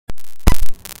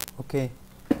Okay,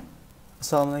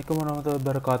 Assalamualaikum warahmatullahi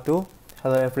wabarakatuh.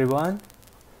 Hello everyone.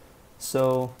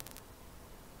 So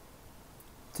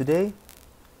today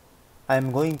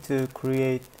I'm going to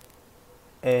create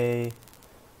an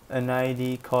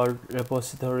ID card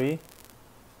repository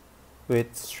with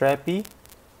Strapi.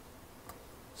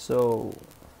 So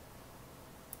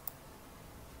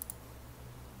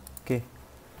okay,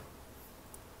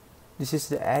 this is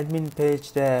the admin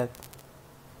page that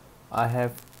I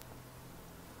have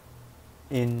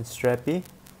in Strapi.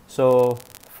 So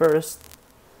first,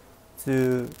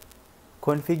 to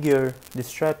configure the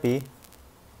Strapi,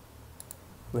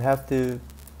 we have to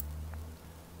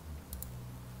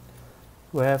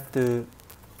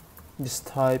just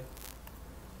type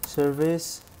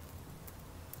service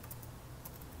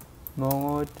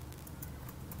Mongo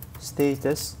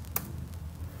status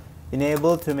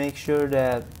enable to make sure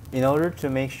that in order to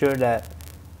make sure that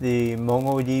the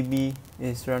MongoDB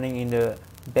is running in the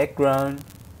background,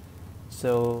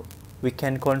 so we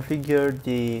can configure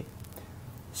the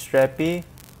Strapi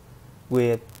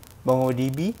with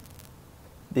MongoDB,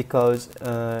 because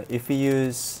if we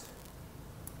use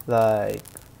like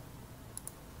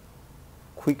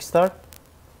quickstart,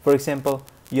 for example,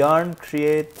 yarn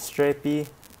create strapi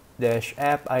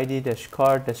 -app id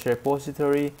 -card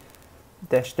 -repository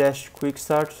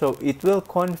 --quickstart, so it will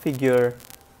configure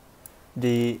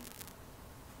the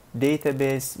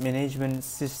database management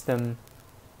system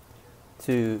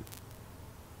to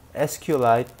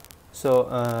SQLite. So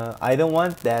I don't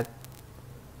want that,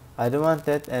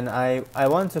 and I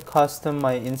want to custom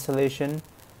my installation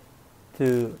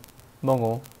to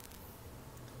Mongo.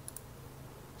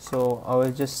 So I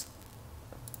will just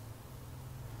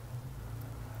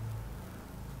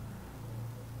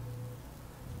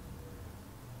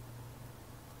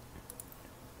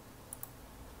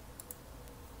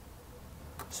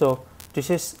so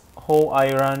this is how I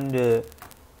run the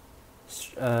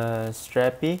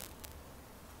Strapi.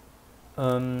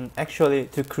 Actually,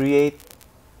 to create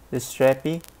the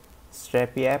Strapi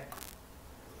app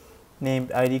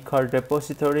named ID card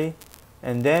repository,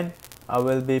 and then I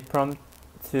will be prompted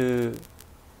to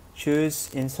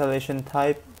choose installation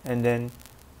type and then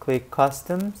click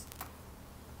customs,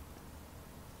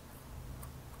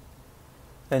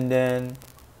 and then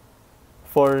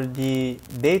for the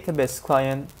database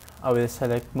client I will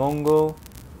select Mongo,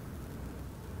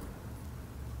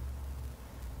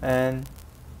 and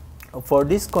for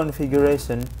this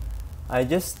configuration I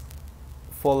just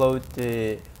followed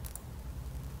the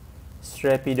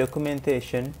Strapi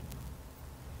documentation,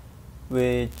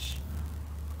 which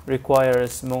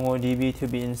requires MongoDB to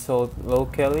be installed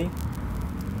locally.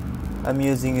 I'm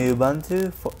using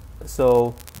Ubuntu,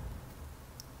 so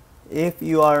if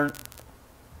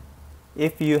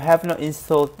you have not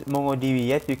installed MongoDB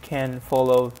yet, you can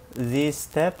follow these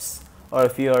steps, or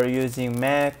if you are using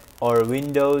Mac or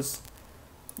Windows,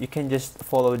 you can just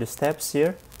follow the steps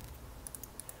here.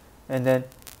 And then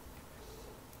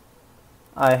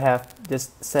I have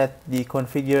just set the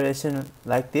configuration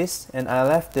like this, and I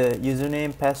left the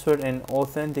username, password, and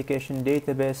authentication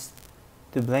database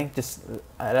to blank. Just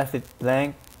I left it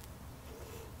blank,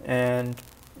 and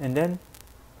then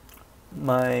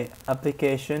my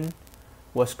application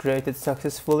was created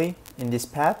successfully in this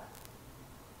path.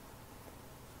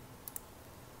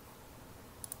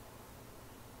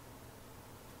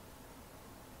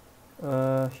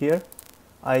 Here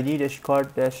id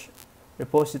 -card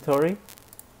 -repository,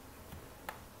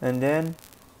 and then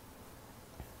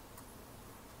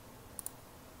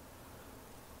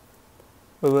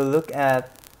we will look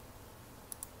at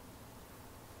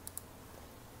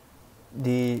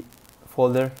the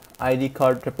folder ID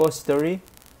card repository.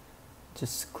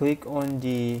 Just click on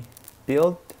the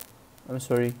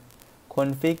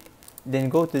config, then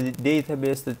go to the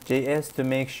database.js to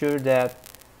make sure that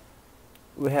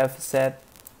we have set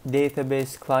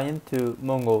database client to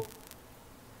Mongo.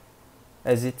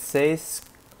 As it says,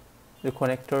 the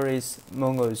connector is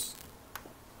Mongo's.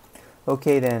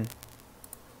 Okay, then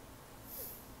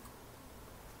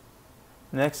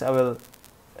next I will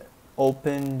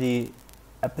open the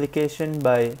application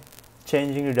by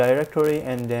changing the directory,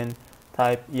 and then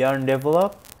type yarn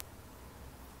develop,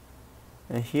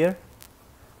 and here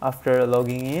after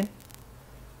logging in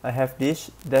I have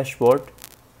this dashboard.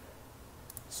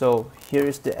 So here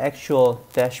is the actual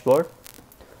dashboard,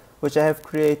 which I have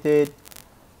created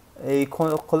a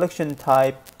collection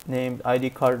type named ID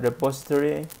card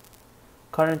repository.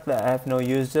 Currently I have no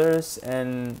users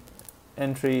and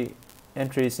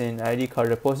entries in ID card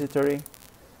repository.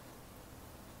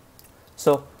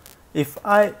 So if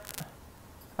I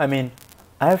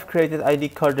have created ID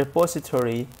card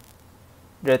repository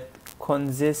that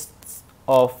consists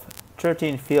of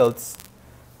 13 fields,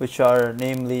 which are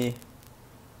namely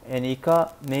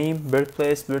Anika, name,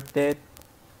 birthplace, birth date,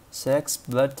 sex,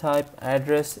 blood type,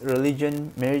 address,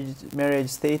 religion, marriage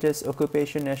status,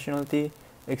 occupation, nationality,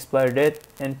 expired date,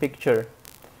 and picture.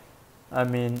 I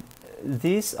mean,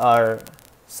 these are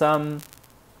some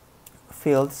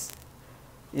fields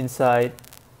inside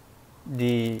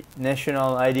the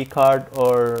national ID card,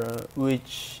 or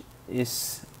which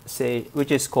is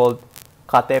called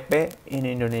KTP in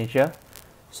Indonesia.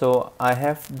 So I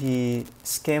have the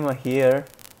schema here.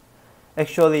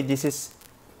 Actually, this is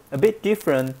a bit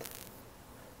different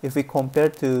if we compare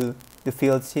to the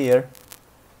fields here,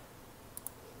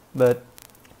 but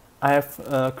I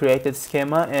have created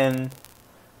schema, and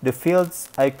the fields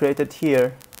I created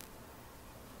here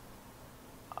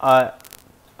are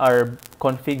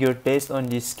configured based on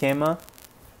this schema,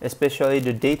 especially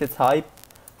the data type.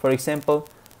 For example,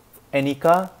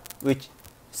 Anika, which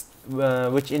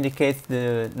indicates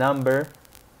the number,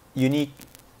 unique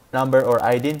number or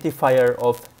identifier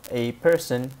of a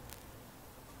person.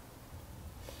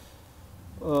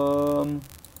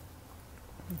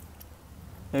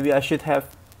 Maybe I should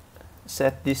have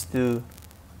set this to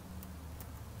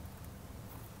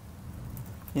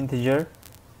integer.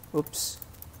 Oops.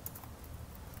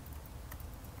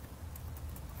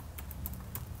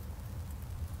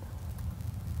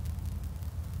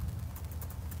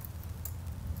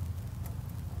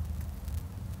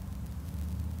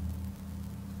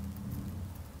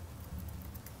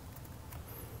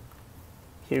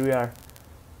 Here we are.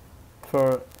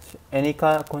 For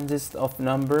Anika consists of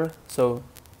number, so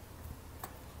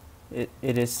it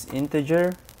is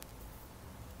integer,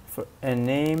 for a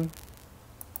name,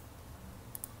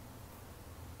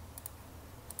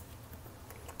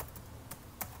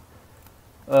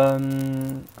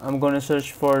 I'm gonna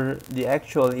search for the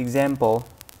actual example.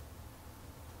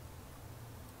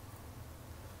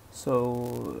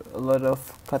 So a lot of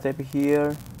KTP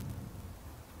here.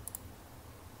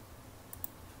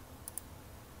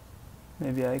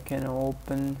 Maybe I can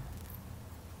open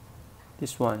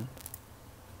this one.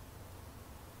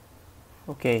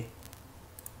 Okay,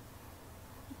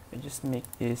 I just make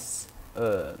this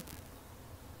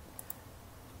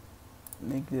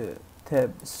make the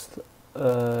tabs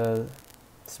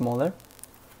smaller.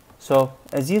 So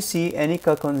as you see,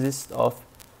 Anika consists of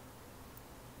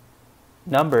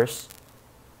numbers,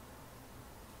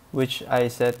 which I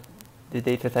set the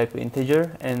data type to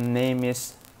integer, and name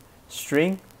is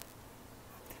string.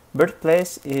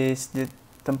 Birthplace is the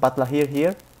tempat lahir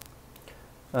here,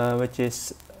 which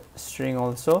is string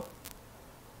also.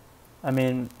 I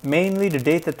mean, mainly the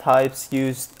data types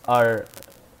used are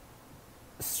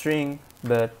string,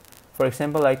 but for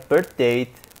example, like birth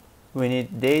date, we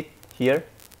need date here.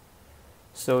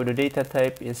 So the data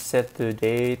type is set to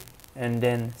date, and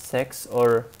then sex,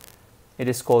 or it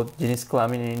is called jenis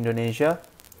kelamin in Indonesia.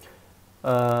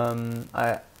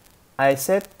 I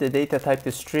set the data type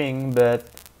to string, but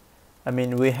I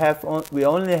mean, we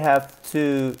only have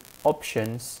two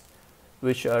options,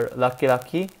 which are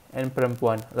laki-laki and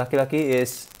perempuan. Laki-laki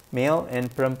is male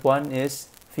and perempuan is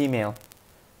female.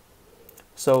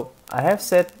 So I have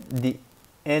set the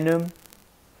enum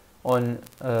on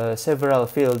several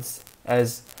fields,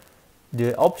 as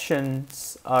the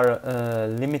options are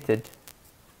limited.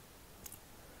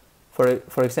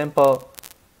 For example,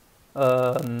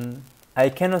 I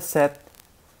cannot set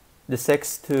the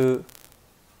sex to,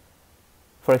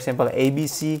 for example,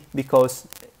 ABC, because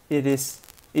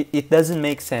it doesn't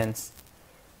make sense.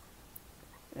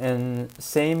 And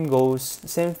same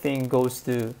thing goes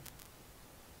to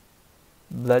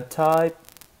blood type,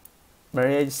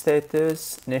 marriage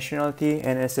status, nationality,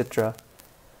 and etc.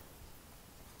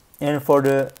 And for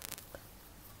the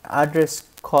address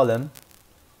column,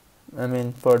 I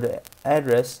mean for the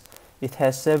address, it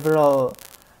has several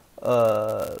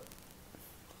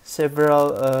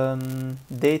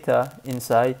data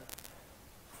inside.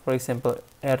 For example,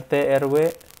 RT,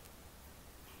 RW,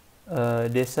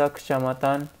 desa,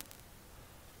 kecamatan,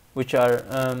 which are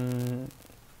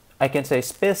I can say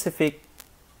specific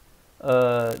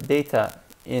data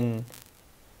in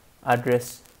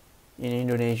address in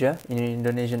Indonesia, in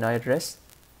Indonesian address.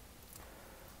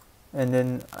 And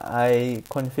then I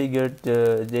configured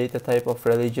the data type of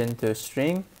religion to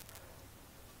string.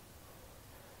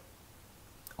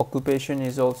 Occupation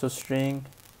is also string.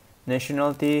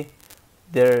 Nationality,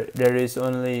 there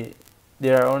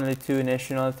are only two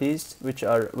nationalities, which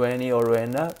are WNI or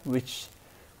WNA, which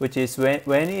is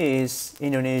WNI is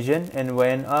Indonesian, and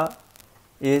WNA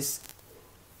is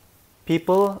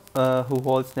people who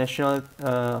holds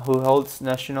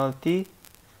nationality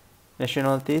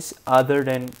nationalities other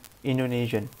than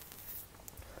Indonesian.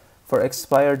 For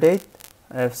expire date,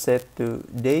 I have set to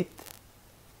date.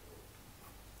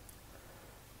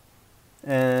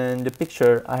 And the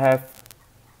picture, I have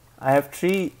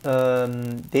three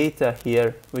data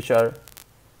here, which are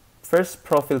first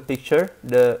profile picture,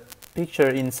 the picture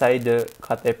inside the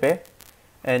KTP,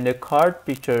 and the card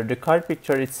picture. The card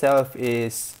picture itself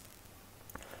is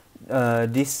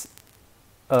this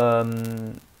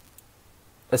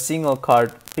a single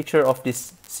card, picture of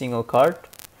this single card.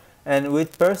 And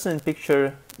with person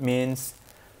picture means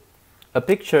a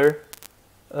picture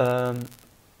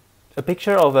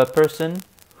of a person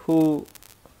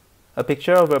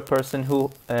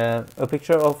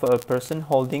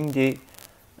holding the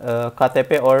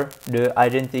KTP or the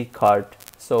identity card.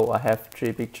 So I have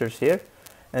three pictures here,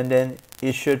 and then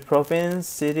issued province,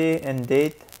 city, and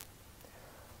date.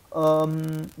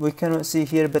 We cannot see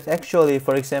here, but actually,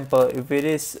 for example, if it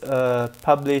is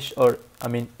published or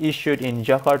issued in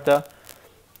Jakarta,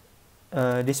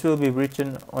 this will be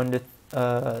written on the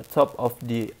top of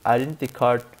the identity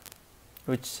card,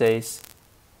 which says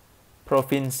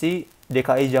Provinsi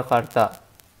DKI Jakarta,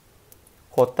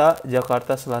 Kota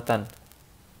Jakarta Selatan.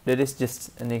 That is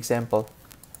just an example.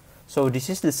 So this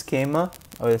is the schema.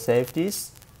 I will save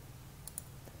this.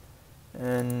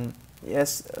 And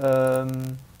yes,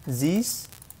 these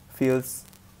fields,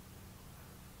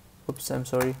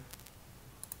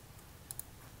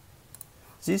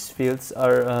 these fields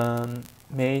are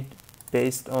made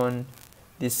based on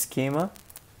this schema.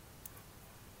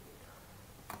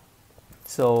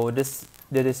 So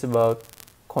that is about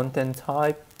content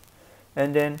type.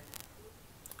 And then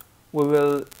we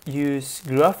will use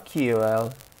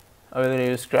GraphQL. I will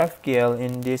use GraphQL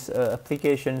in this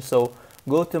application. So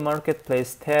go to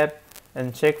Marketplace tab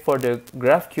and check for the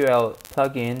GraphQL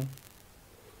plugin,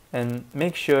 and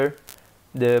make sure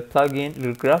the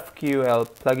GraphQL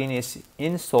plugin is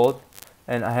installed,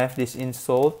 and I have this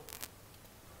installed.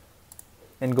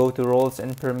 And go to Roles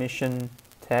and Permission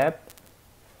tab,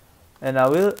 and I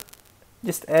will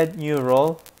just add new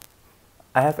role.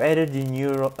 I have added a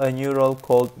new role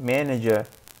called Manager.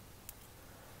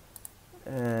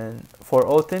 And for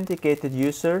authenticated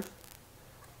users,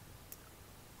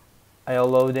 I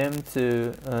allow them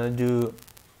to do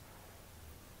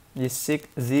these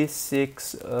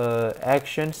six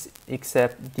actions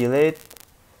except delete,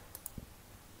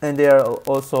 and they are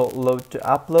also allowed to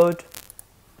upload.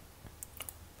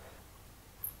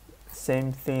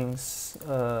 Same things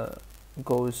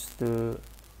go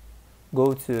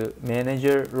to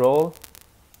manager role.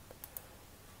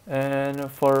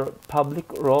 And for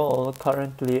public role,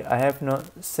 currently I have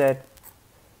not set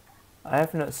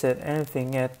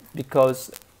anything yet,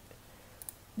 because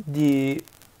this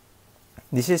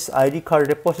is ID card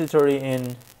repository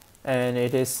and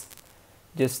it is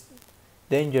just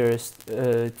dangerous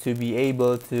to be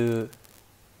able to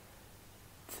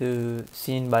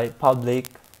seen by public,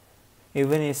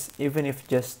 even if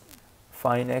just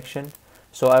fine action.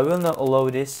 So I will not allow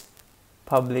this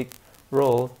public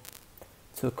role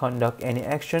to conduct any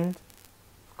action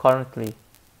currently.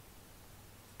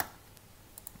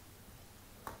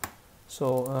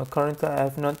 So currently I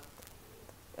have not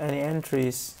any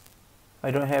entries. I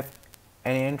don't have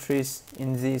any entries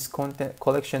in these content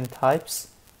collection types.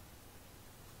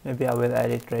 Maybe I will add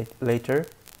it later.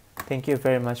 Thank you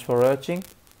very much for watching.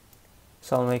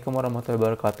 Assalamualaikum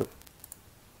warahmatullahi wabarakatuh.